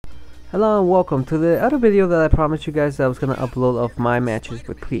Hello and welcome to the other video that I promised you guys that I was gonna upload of my matches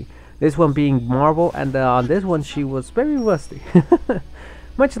with Pwii. This one being Marvel, and on this one she was very rusty.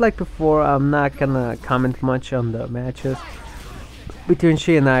 Much like before, I'm not gonna comment much on the matches. Between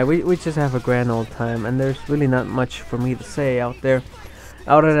she and I, we just have a grand old time, and there's really not much for me to say out there.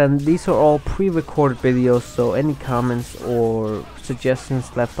 Other than these are all pre-recorded videos, so any comments or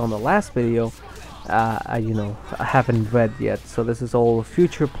suggestions left on the last video I haven't read yet, so this is all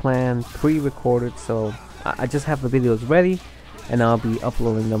future planned, pre-recorded, so I just have the videos ready and I'll be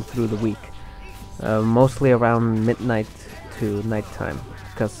uploading them through the week, mostly around midnight to nighttime,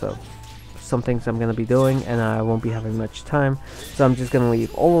 because of some things I'm gonna be doing and I won't be having much time, so I'm just gonna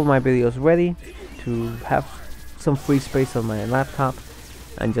leave all of my videos ready to have some free space on my laptop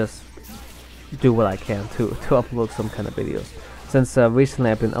and just do what I can to upload some kind of videos. Since recently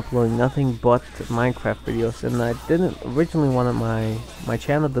I've been uploading nothing but Minecraft videos, and I didn't originally want my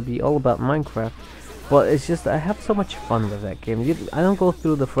channel to be all about Minecraft, but it's just I have so much fun with that game. I don't go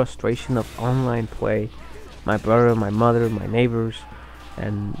through the frustration of online play. My brother, my mother, my neighbors,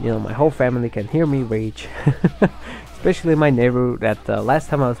 and my whole family can hear me rage. Especially my neighbor that last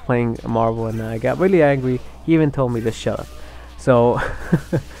time I was playing Marvel and I got really angry, he even told me to shut up. So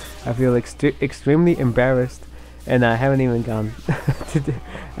I feel extremely embarrassed. And I haven't even gone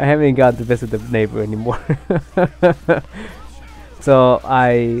to visit the neighbor anymore. So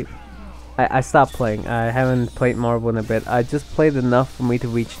I stopped playing. I haven't played Marvel in a bit. I just played enough for me to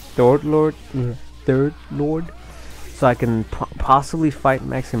reach third lord, so I can possibly fight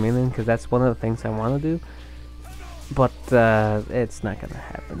Maximilian, because that's one of the things I want to do. But it's not gonna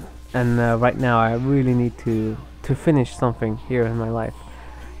happen. And right now I really need to finish something here in my life.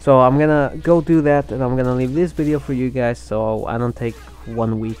 So I'm gonna go do that, and I'm gonna leave this video for you guys, so I don't take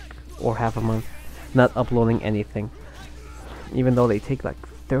 1 week or half a month not uploading anything, even though they take like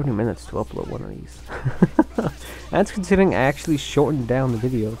 30 minutes to upload one of these. That's considering I actually shortened down the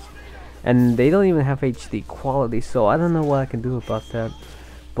videos, and they don't even have HD quality, so I don't know what I can do about that.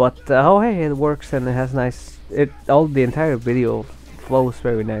 But oh hey, it works, and it has the entire video flows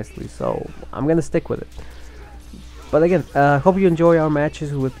very nicely, so I'm gonna stick with it. But again, hope you enjoy our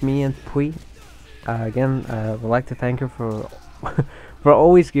matches with me and Pwii. Again, I would like to thank her for for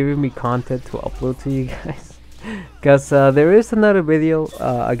always giving me content to upload to you guys. Because there is another video,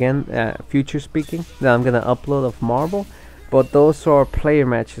 again, future speaking, that I'm gonna upload of Marvel. But those are player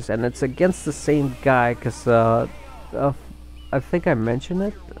matches, and it's against the same guy. Because I think I mentioned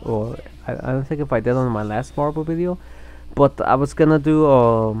it, or I don't think if I did on my last Marvel video. But I was gonna do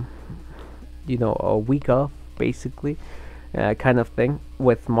a week off, basically, kind of thing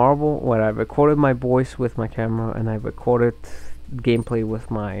with Marvel, where I recorded my voice with my camera and I recorded gameplay with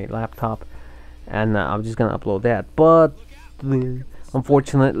my laptop, and I'm just gonna upload that. But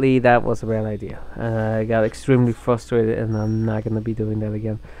unfortunately that was a bad idea. I got extremely frustrated, and I'm not gonna be doing that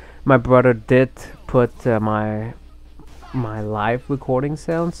again. My brother did put my live recording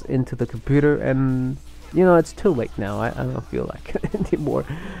sounds into the computer, and it's too late now. I don't feel like it anymore.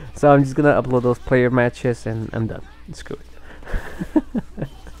 So I'm just gonna upload those player matches and I'm done. Screw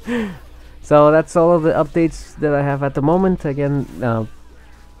it. So that's all of the updates that I have at the moment. Again,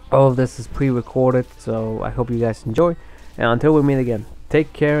 all of this is pre-recorded, so I hope you guys enjoy. And until we meet again,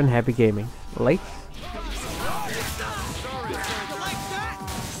 take care and happy gaming. Latz.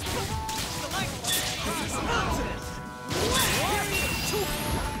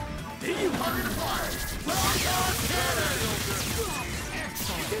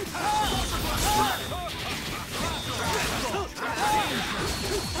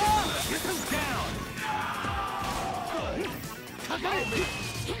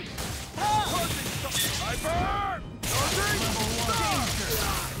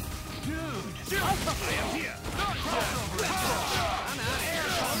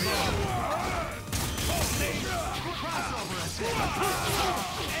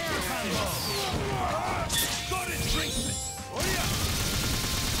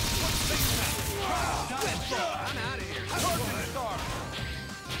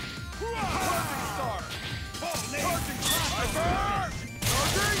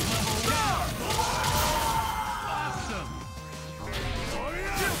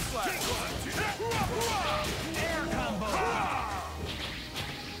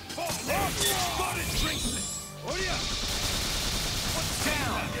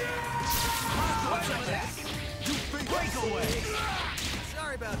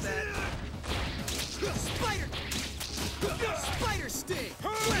 Sorry about that. Spider sting.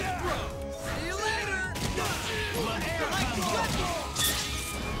 Let's bro. See you later.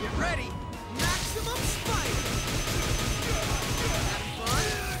 Get ready. Maximum spider. Have fun.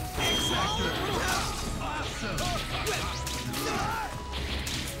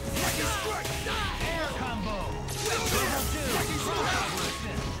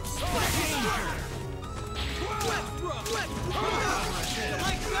 Sweat bro! You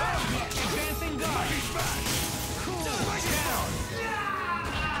like that? Advancing guard. Cool. Down.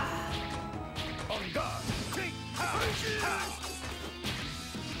 On guard. Take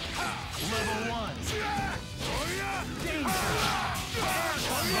Level 1. Danger.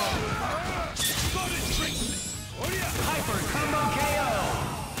 Hyper combo KO.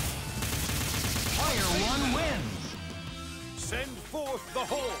 Player 1 wins. Send forth the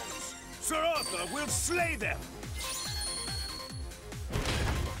hordes. Sir Arthur will slay them.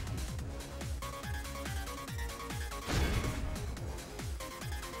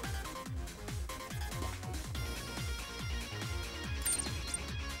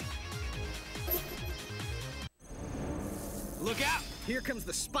 Look out! Here comes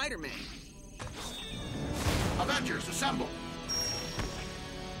the Spider-Man. Avengers, assemble.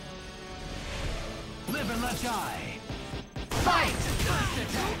 Live and let die. Fight! First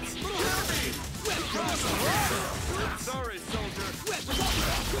attack. Sorry, soldier. Sweat bro!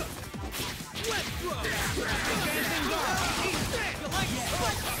 Advancing guard. You like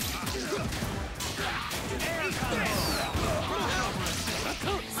sweat? Air combo. Crossover assist.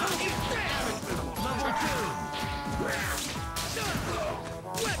 Level 2.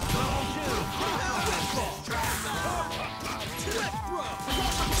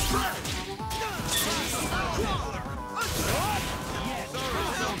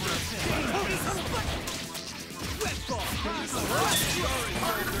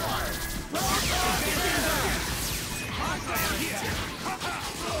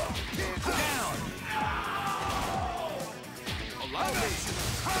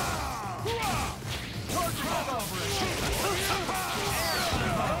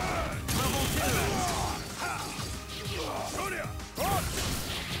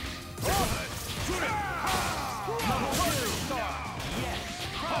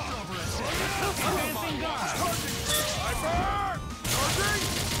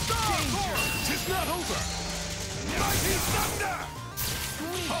 Tis not over! Mighty thunder!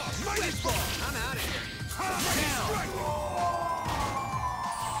 Mighty fall! I'm out of here.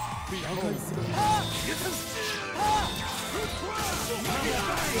 Behold!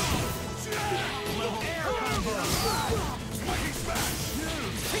 Air combo. Mighty smash!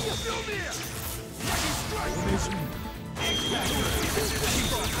 Can you feel me? Mighty strike! I'm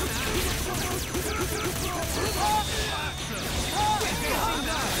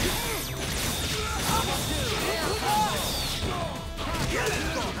out of here.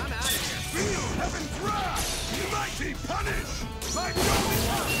 Feel heaven's wrath! Mighty punish! My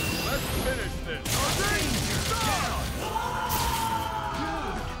God! Let's finish this! Down!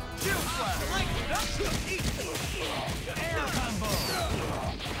 Chill flash! Air combo.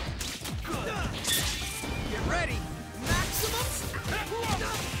 Get ready. Maximum.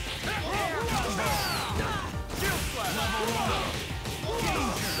 Air combo. Chill flash! Level 1.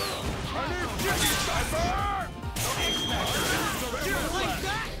 I need Jiggy Cypher! Chill Like flash!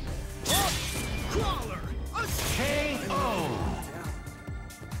 that. Crawler. KO.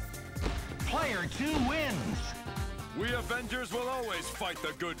 Player 2 wins. We Avengers will always fight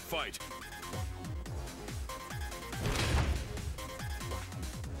the good fight.